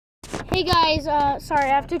Hey guys, sorry,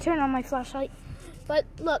 I have to turn on my flashlight. But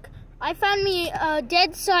look, I found me a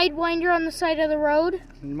dead sidewinder on the side of the road.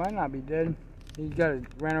 He might not be dead. He got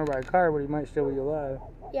ran over by a car, but he might still be alive.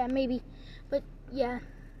 Yeah, maybe. But yeah.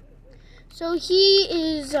 So he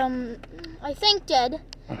is, I think dead.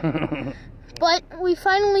 But we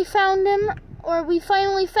finally found him, or we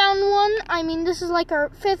finally found one. I mean, this is like our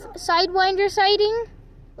 5th sidewinder sighting.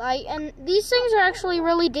 And these things are actually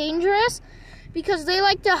really dangerous because they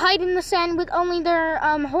like to hide in the sand with only their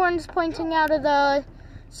horns pointing out of the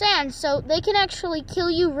sand. So they can actually kill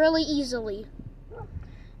you really easily.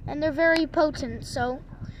 And they're very potent, so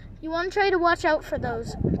you want to try to watch out for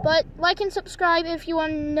those. But like and subscribe if you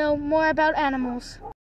want to know more about animals.